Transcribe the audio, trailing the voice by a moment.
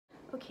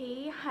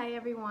Okay, hi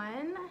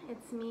everyone.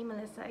 It's me,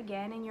 Melissa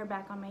again, and you're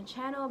back on my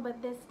channel.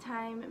 But this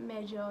time,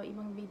 medyo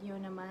ibang video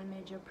naman,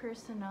 medyo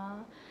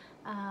personal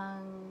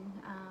ang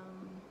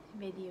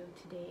video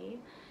today.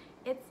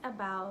 It's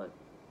about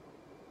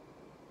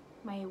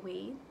my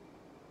weight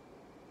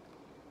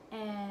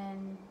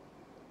and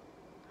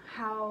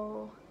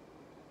how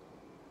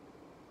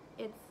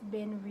it's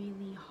been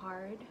really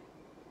hard.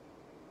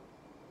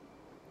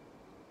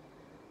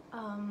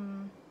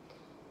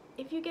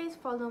 If you guys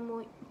follow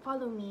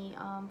me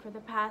for the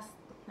past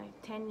like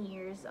 10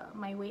 years,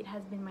 my weight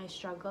has been my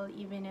struggle,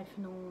 even if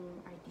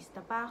nung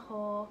artista pa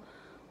ako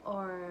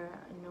or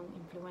nung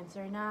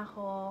influencer na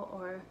ako,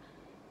 or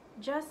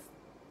just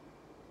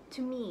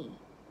to me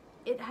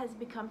it has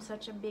become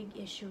such a big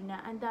issue na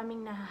ang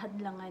daming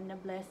nahahadlangan na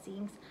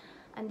blessings,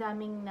 ang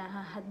daming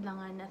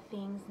nahahadlangan na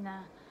things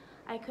na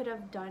I could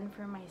have done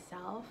for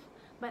myself,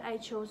 but I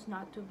chose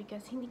not to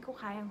because hindi ko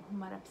kayang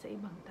humarap sa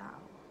ibang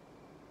tao.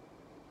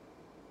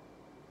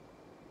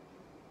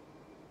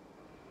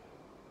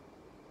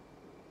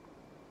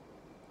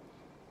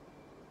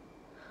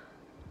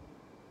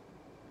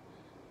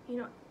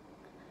 You know,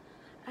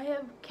 I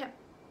have kept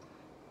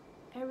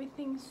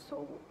everything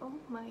so, oh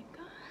my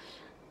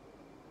gosh.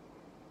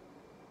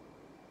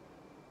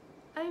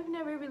 I've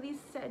never really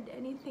said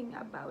anything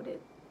about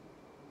it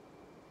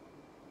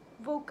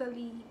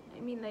vocally. I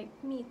mean, like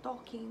me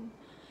talking,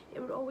 it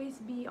would always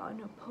be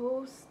on a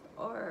post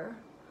or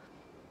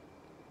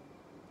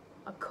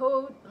a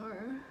quote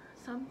or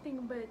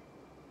something, but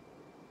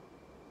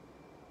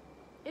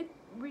it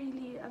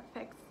really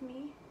affects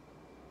me.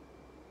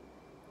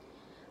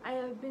 I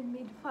have been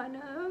made fun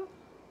of.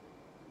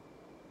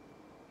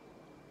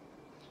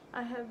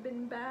 I have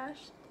been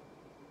bashed.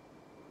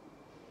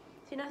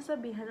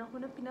 Sinasabihan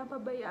ako na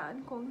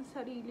pinapabayaan ko ang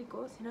sarili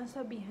ko.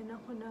 Sinasabihan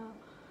ako na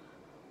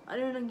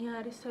ano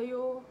nangyari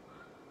sa'yo,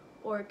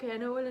 or kaya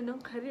nawalan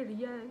ng career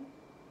yan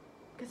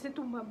kasi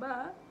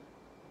tumaba.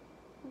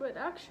 But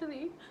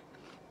actually,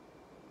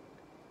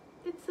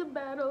 it's a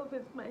battle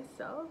with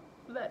myself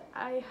that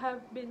I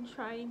have been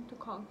trying to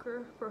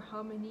conquer for how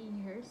many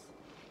years.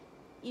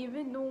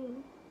 Even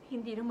nung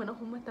hindi naman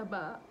ako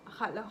mataba,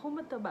 akala ko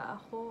mataba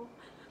ako.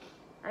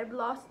 I've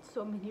lost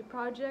so many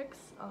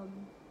projects,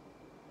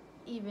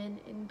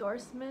 even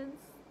endorsements,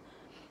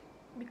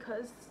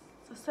 because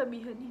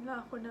sasabihan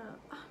nila ako na,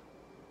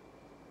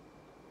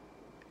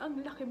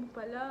 ang laki mo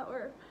pala,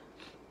 or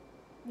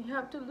you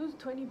have to lose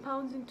 20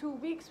 pounds in 2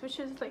 weeks,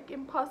 which is like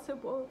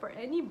impossible for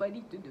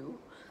anybody to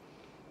do.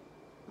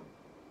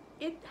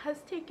 It has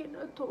taken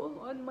a toll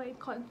on my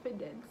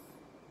confidence.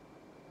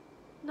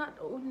 Not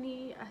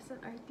only as an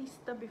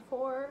artista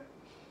before,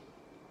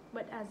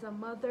 but as a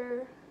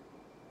mother,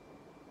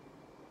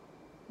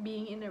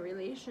 being in a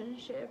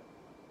relationship,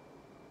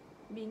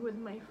 being with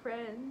my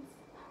friends,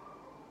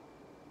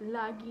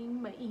 laging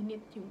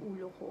mainit yung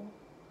ulo ko.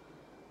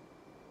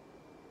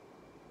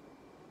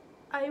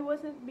 I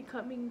wasn't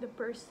becoming the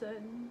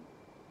person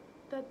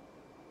that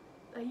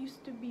I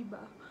used to be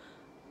ba?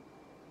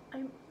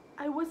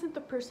 I wasn't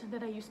the person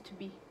that I used to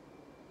be.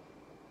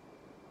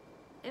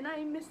 And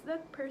I miss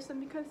that person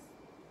because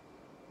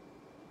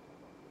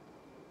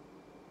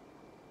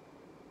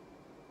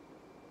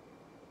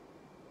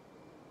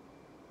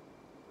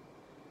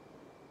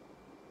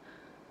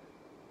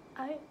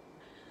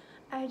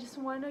I just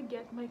want to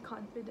get my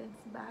confidence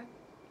back.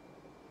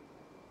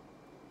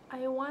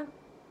 I want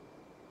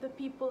the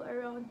people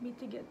around me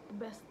to get the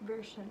best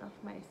version of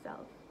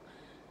myself.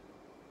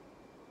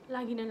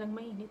 Lagi na lang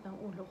mainit ang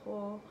ulo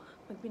ko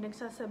pag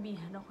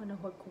pinagsasabihan ako na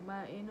huwag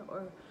kumain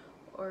or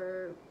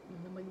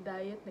na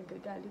mag-diet,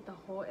 nagagalit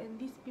ako,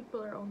 and these people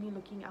are only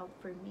looking out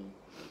for me.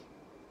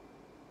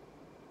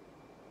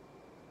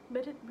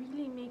 But it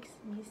really makes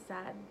me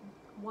sad.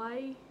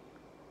 Why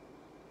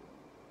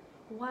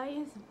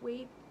is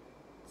weight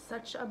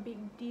such a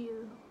big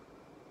deal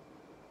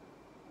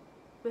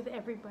with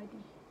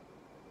everybody?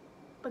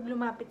 Pag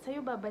lumapit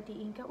sa'yo,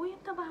 babatiin ka, uy,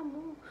 ang taba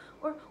mo,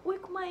 or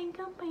uy, kumain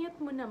ka, ang payat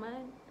mo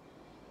naman.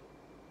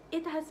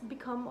 It has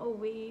become a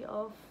way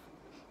of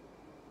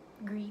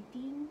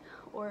greeting,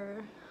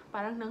 or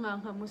parang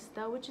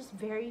nangangamusta, which is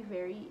very,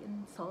 very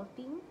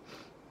insulting.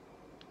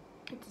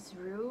 It is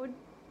rude.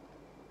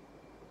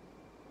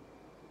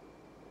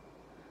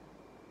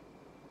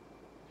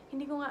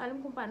 Hindi ko nga alam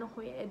kung paano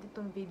ko i-edit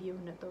tong video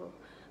na to,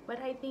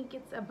 but I think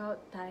it's about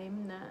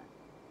time na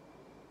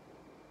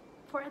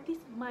for at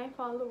least my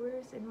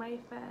followers and my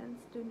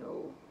fans to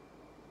know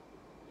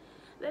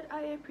that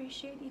I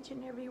appreciate each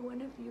and every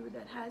one of you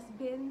that has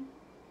been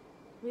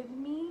with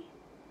me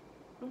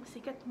nung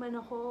sikat man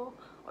ako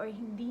or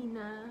hindi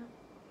na.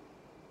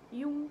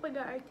 Yung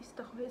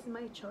pag-aartista ko is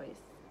my choice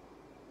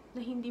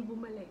na hindi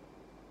bumalik.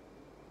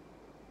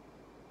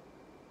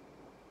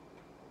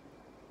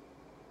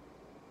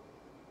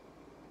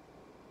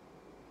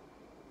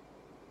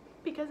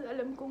 Because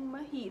alam kong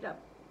mahirap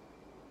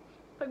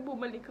pag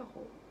bumalik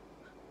ako.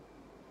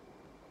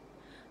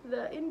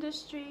 The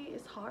industry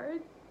is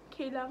hard.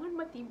 Kailangan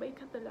matibay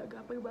ka talaga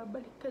pag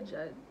babalik ka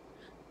dyan.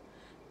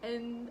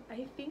 And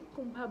I think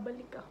kung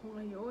babalik ako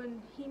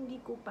ngayon,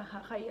 hindi ko pa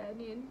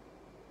kakayanin.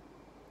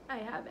 I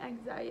have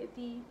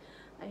anxiety,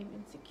 I'm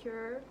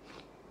insecure,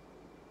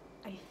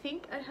 I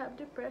think I have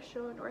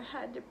depression or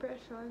had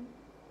depression.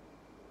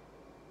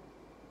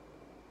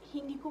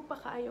 Hindi ko pa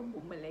kayang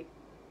bumalik.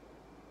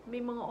 May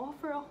mga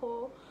offer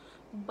ako,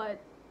 but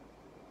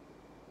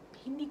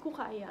hindi ko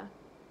kaya.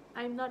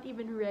 I'm not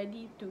even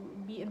ready to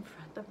be in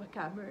front of a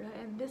camera.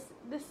 And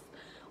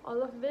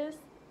all of this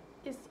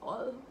is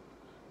all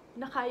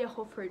na kaya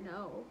ko for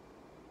now.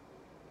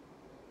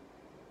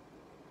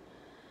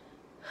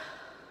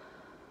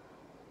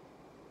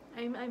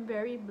 I'm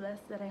very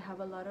blessed that I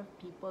have a lot of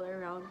people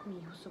around me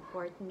who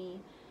support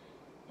me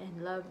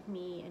and love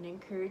me and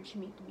encourage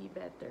me to be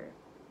better.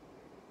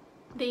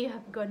 They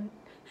have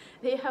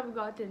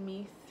gotten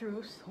me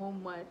through so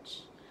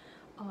much.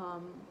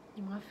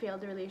 Yung mga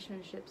failed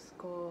relationships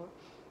ko,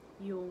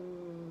 yung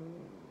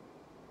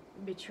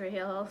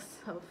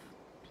betrayals of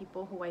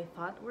people who I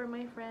thought were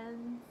my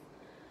friends.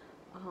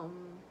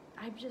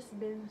 I've just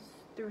been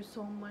through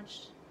so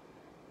much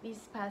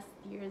these past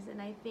years,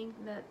 and I think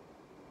that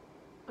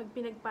pag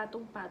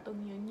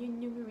pinagpatong-patong yun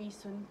yung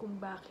reason kung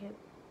bakit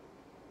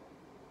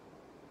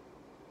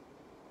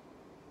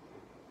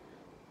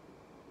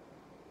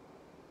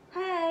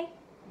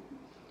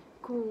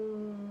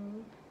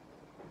kung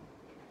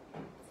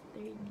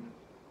 30.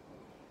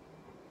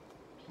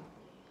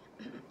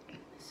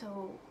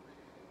 So,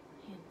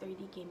 yan,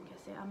 30 game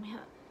kasi.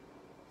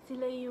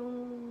 Sila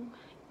yung,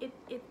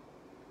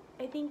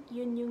 I think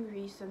yun yung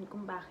reason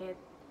kung bakit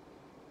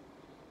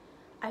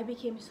I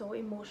became so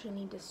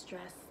emotionally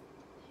distressed.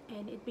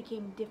 And it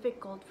became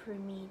difficult for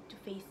me to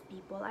face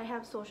people. I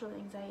have social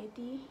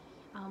anxiety.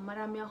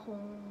 Marami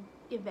akong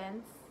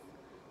events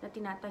na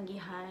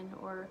tinatanggihan,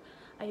 or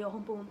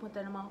ayokong pumupunta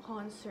ng mga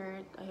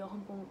concert,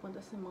 ayokong pumupunta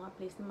sa mga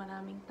place na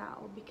maraming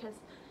tao because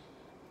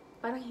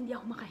parang hindi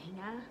ako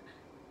makahinga.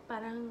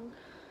 Parang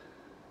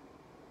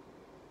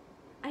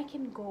I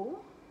can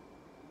go,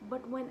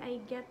 but when I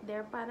get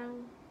there,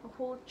 parang a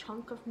whole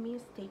chunk of me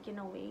is taken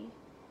away.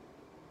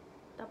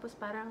 Tapos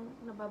parang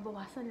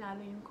nababawasan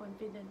lalo yung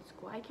confidence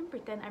ko. I can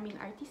pretend,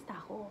 artista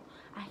ako.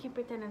 I can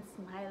pretend and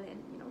smile and,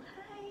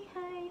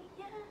 hi,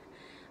 yeah.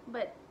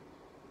 But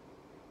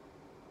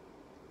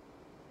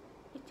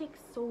it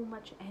takes so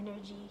much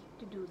energy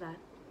to do that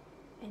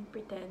and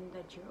pretend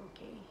that you're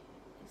okay.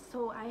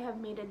 So I have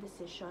made a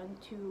decision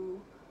to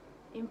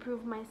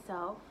improve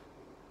myself,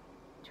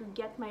 to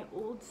get my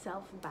old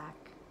self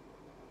back,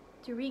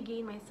 to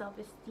regain my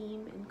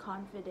self-esteem and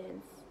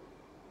confidence,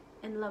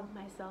 and love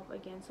myself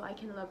again so I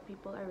can love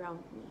people around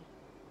me.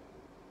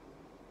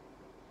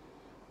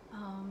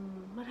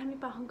 Marami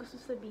pa akong gusto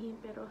sabihin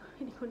pero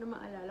hindi ko na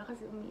maalala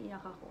kasi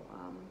umiiyak ako.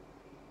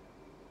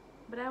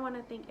 But I want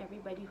to thank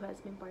everybody who has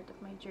been part of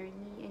my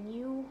journey, and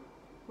you,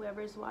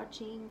 whoever's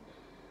watching.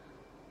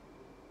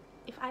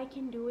 If I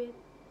can do it,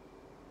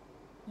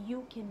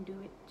 you can do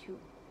it too.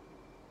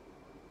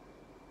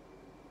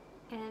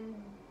 And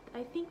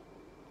I think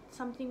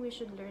something we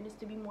should learn is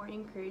to be more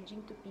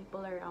encouraging to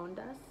people around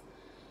us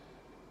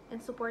and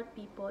support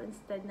people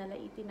instead na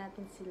laitin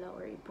natin sila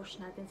or i-push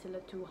natin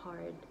sila too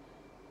hard.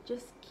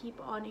 Just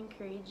keep on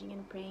encouraging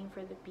and praying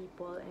for the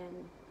people,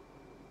 and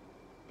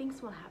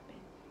things will happen.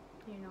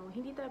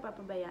 Hindi tayo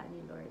papabayaan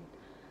ni Lord.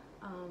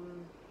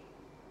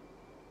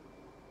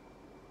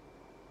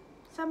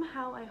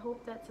 Somehow I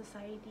hope that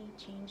society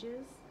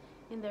changes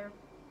in their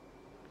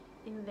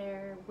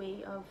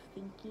way of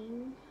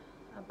thinking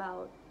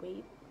about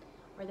weight,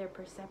 or their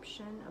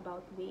perception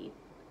about weight.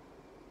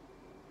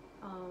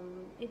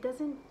 It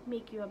doesn't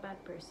make you a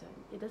bad person.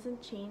 It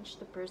doesn't change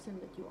the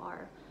person that you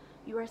are.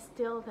 You are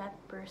still that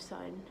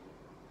person.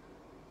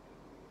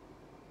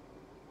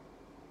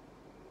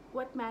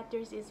 What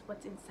matters is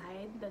what's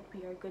inside, that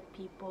we are good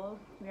people,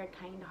 we are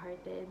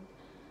kind-hearted.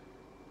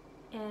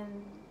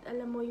 And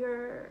alam mo,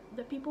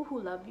 the people who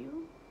love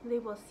you, they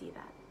will see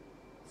that.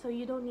 So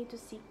you don't need to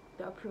seek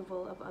the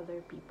approval of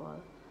other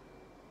people.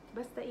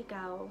 Basta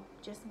ikaw,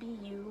 just be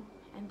you,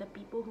 and the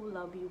people who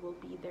love you will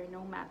be there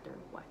no matter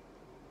what.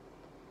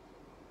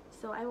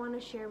 So I want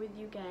to share with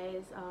you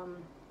guys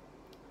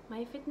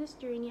my fitness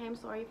journey. I'm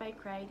sorry if I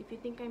cried. If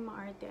you think I'm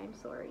maarte, I'm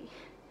sorry.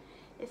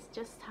 It's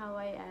just how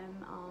I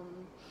am.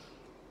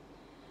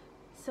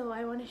 So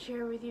I want to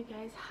share with you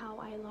guys how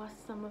I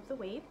lost some of the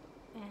weight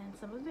and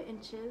some of the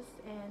inches,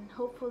 and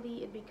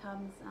hopefully it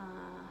becomes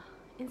an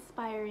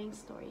inspiring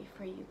story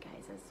for you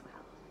guys as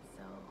well.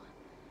 So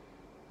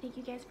thank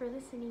you guys for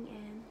listening,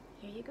 and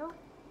here you go.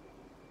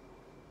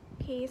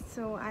 Okay,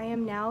 so I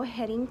am now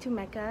heading to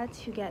Mecca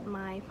to get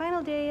my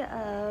final day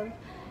of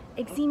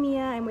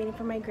eczema. I'm waiting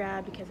for my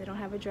Grab because I don't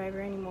have a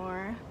driver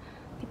anymore.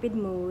 Tipid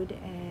mode,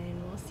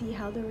 and we'll see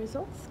how the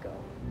results go.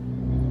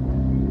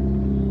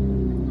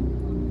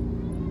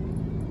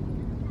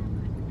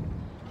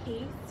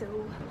 Okay, so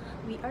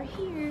we are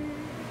here.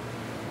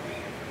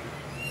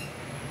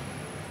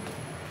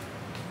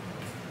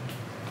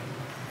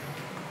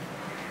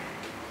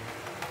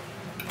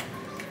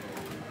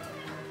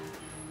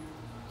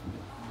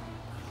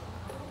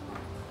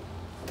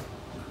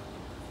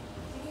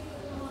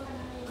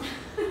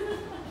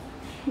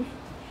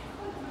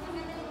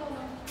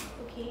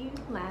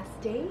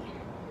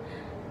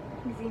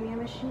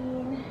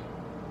 machine?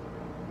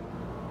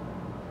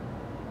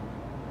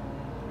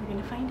 We're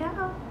gonna find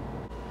out.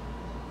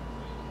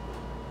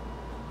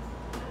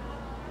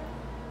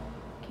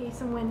 Okay,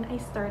 so when I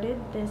started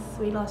this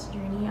weight loss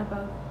journey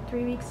about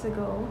 3 weeks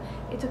ago,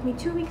 it took me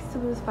 2 weeks to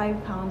lose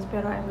 5 pounds,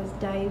 pero I was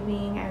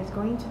diving, I was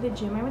going to the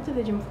gym. I went to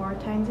the gym 4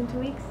 times in 2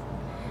 weeks,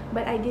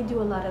 but I did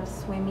do a lot of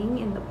swimming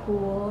in the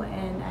pool,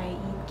 and I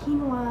eat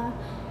quinoa,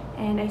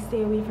 and I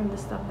stay away from the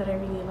stuff that I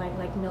really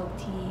like milk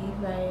tea,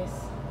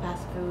 rice,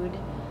 fast food.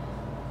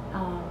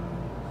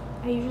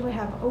 I usually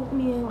have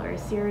oatmeal or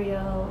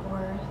cereal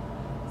or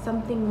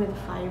something with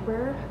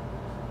fiber.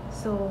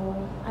 So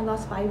I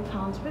lost 5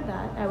 pounds for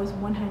that. I was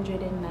 190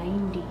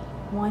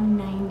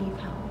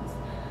 pounds.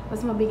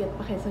 Mas mabigat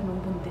pa kaysa nung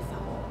buntis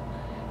ako.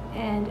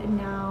 And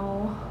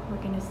now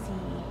we're gonna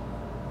see.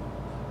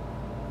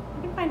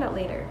 We can find out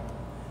later.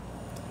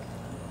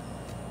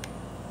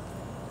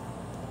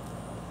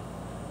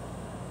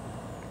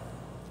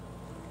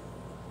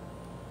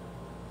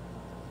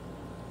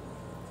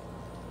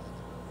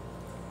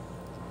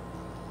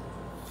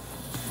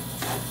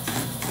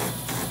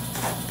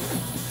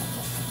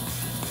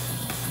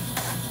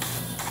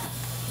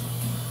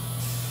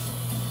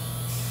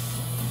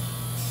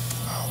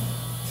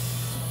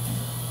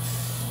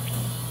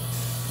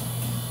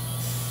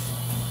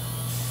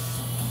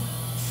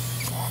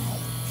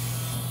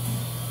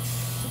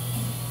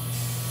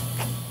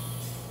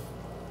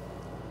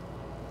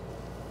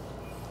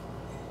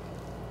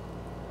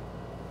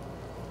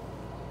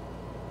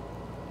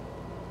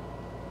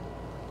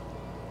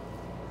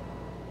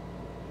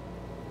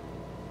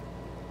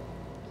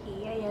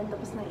 Ayan,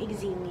 tapos ng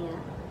eczema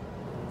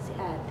si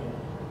ate.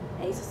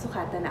 Ay,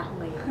 susukatan na ako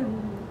ngayon.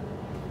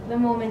 The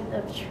moment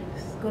of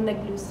truth. Kung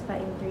nag-lose pa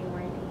in 3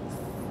 more days.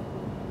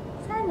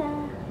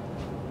 Sana!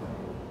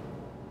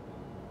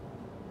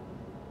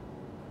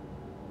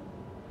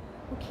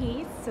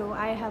 Okay, so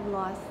I have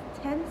lost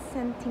 10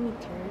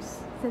 centimeters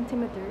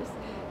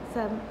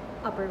sa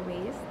upper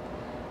waist,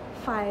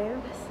 5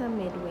 sa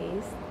mid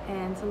waist,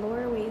 and sa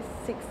lower waist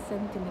 6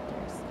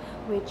 centimeters,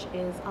 which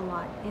is a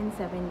lot in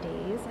 7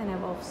 days. And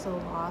I've also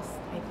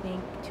lost, I think,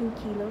 2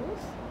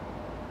 kilos.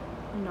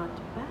 Not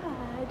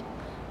bad.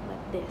 But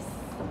this,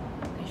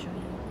 I show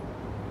you.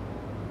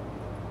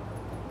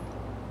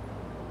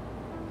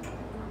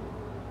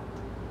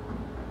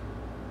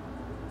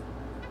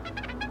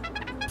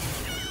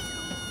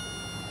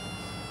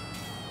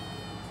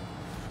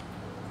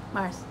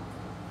 Mars.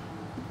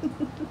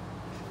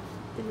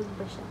 Tulog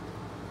ba siya?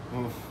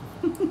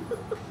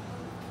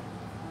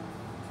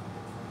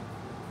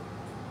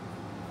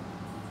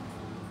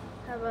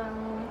 Habang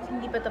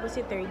hindi pa tapos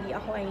si 30,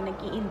 ako ay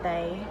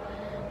nag-iintay.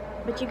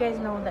 But you guys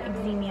know that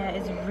eczema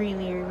is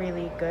really,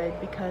 really good,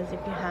 because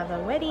if you have a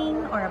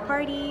wedding or a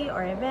party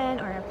or event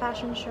or a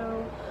fashion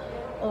show,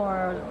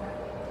 or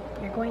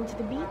you're going to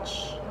the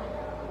beach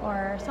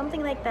or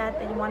something like that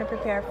that you want to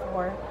prepare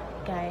for,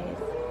 guys,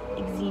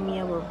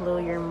 eczema will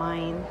blow your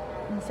mind.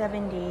 In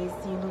 7 days,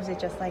 you lose it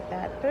just like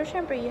that. But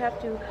syempre, you have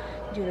to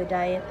do the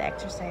diet, the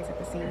exercise at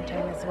the same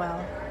time as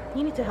well.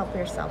 You need to help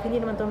yourself. Hindi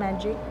naman to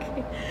magic,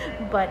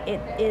 but it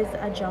is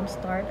a jump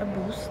start, a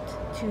boost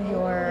to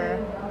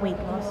your weight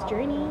loss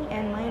journey,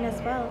 and mine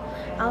as well.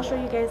 I'll show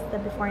you guys the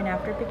before and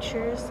after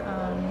pictures.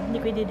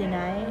 Hindi ko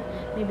i-deny,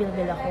 may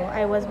bilbil ako.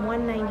 I was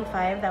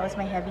 195, that was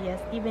my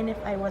heaviest. Even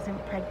if I wasn't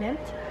pregnant,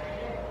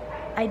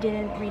 I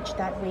didn't reach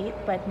that weight,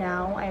 but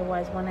now I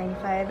was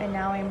 195, and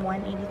now I'm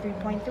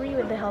 183.3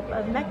 with the help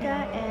of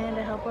Mecca and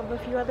the help of a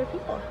few other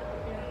people,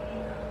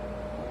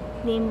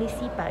 namely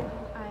Sipag.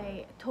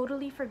 I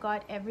totally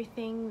forgot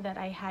everything that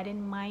I had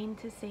in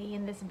mind to say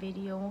in this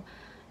video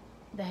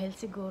dahil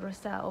siguro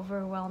sa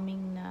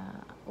overwhelmed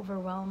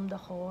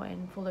ako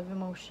and full of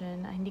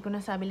emotion. Hindi ko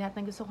nasabi lahat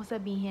ng gusto ko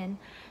sabihin.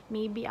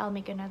 Maybe I'll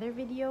make another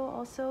video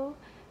also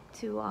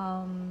to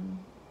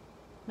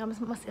na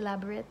mas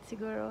elaborate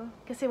siguro,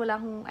 kasi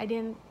I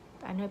didn't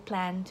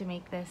plan to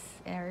make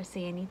this or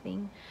say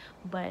anything,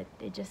 but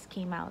it just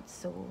came out.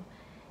 So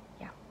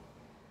yeah,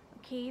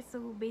 okay,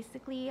 so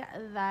basically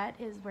that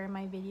is where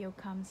my video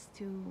comes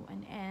to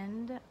an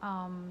end.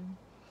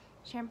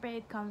 Syempre,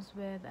 it comes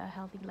with a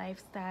healthy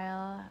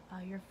lifestyle,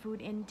 your food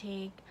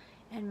intake,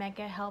 and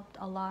Mecca helped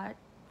a lot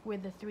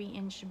with the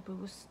 3-inch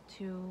boost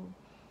to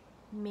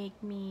make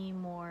me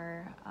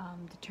more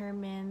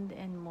determined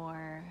and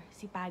more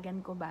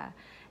sipagan ko ba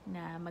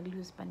na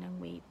mag-lose pa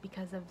ng weight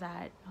because of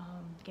that.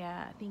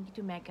 Kaya thank you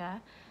to Mecca.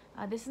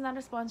 This is not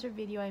a sponsored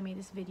video. I made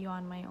this video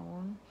on my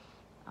own,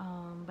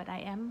 but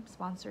I am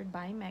sponsored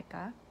by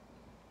Mecca,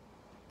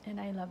 and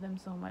I love them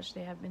so much.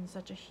 They have been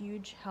such a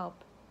huge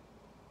help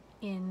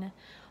in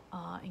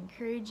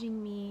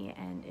encouraging me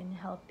and in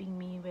helping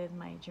me with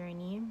my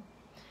journey.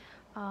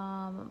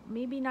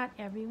 Maybe not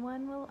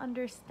everyone will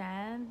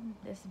understand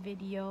this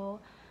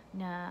video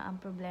na ang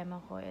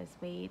problema ko is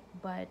weight,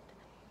 but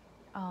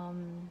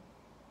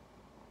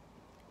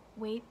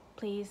weight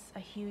plays a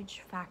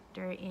huge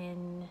factor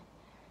in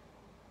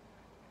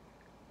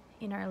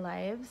our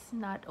lives,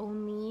 not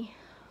only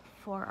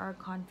for our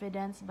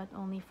confidence, but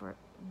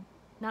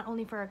not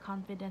only for our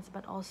confidence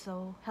but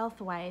also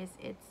health-wise,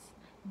 it's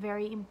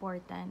very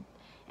important.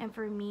 And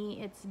for me,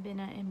 it's been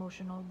an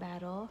emotional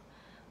battle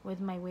with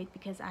my weight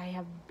because I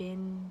have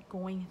been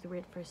going through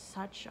it for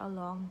such a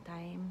long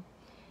time.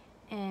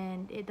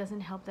 And it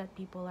doesn't help that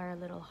people are a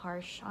little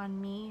harsh on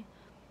me,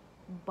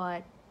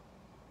 but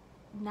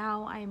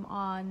now I'm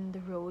on the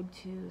road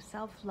to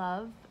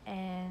self-love,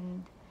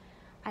 and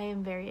I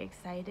am very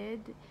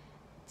excited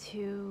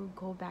to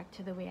go back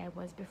to the way I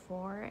was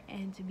before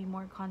and to be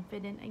more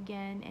confident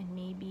again, and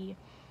maybe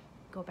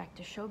go back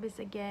to showbiz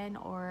again,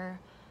 or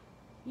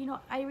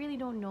I really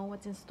don't know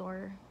what's in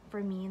store for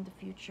me in the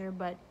future,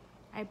 but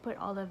I put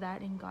all of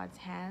that in God's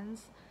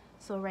hands.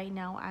 So right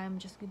now I'm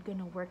just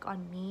gonna work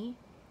on me.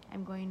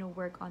 I'm going to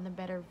work on the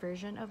better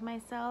version of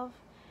myself,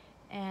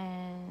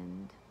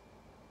 and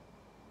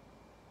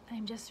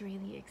I'm just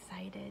really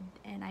excited,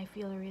 and I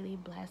feel really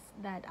blessed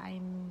that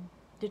I'm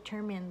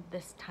determined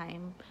this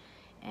time.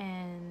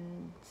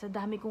 And sa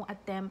dami kong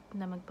attempt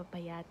na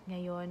magpapayat,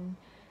 ngayon,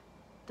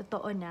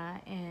 totoo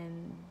na,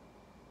 and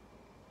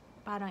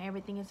parang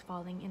everything is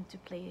falling into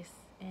place,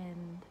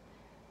 and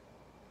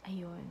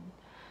ayun.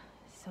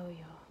 So,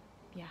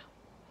 yeah.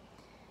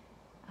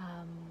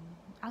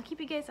 I'll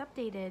keep you guys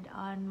updated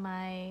on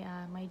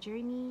my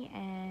journey,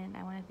 and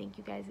I want to thank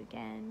you guys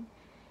again,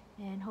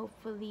 and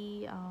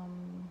hopefully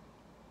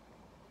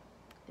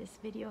this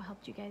video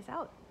helped you guys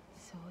out.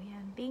 So yeah,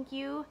 thank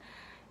you.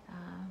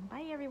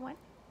 Bye everyone.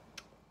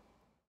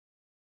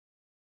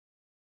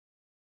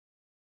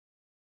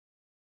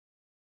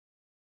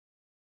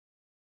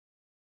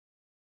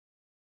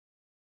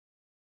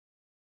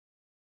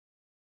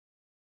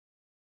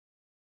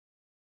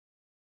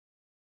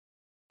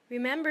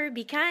 Remember,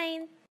 be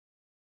kind.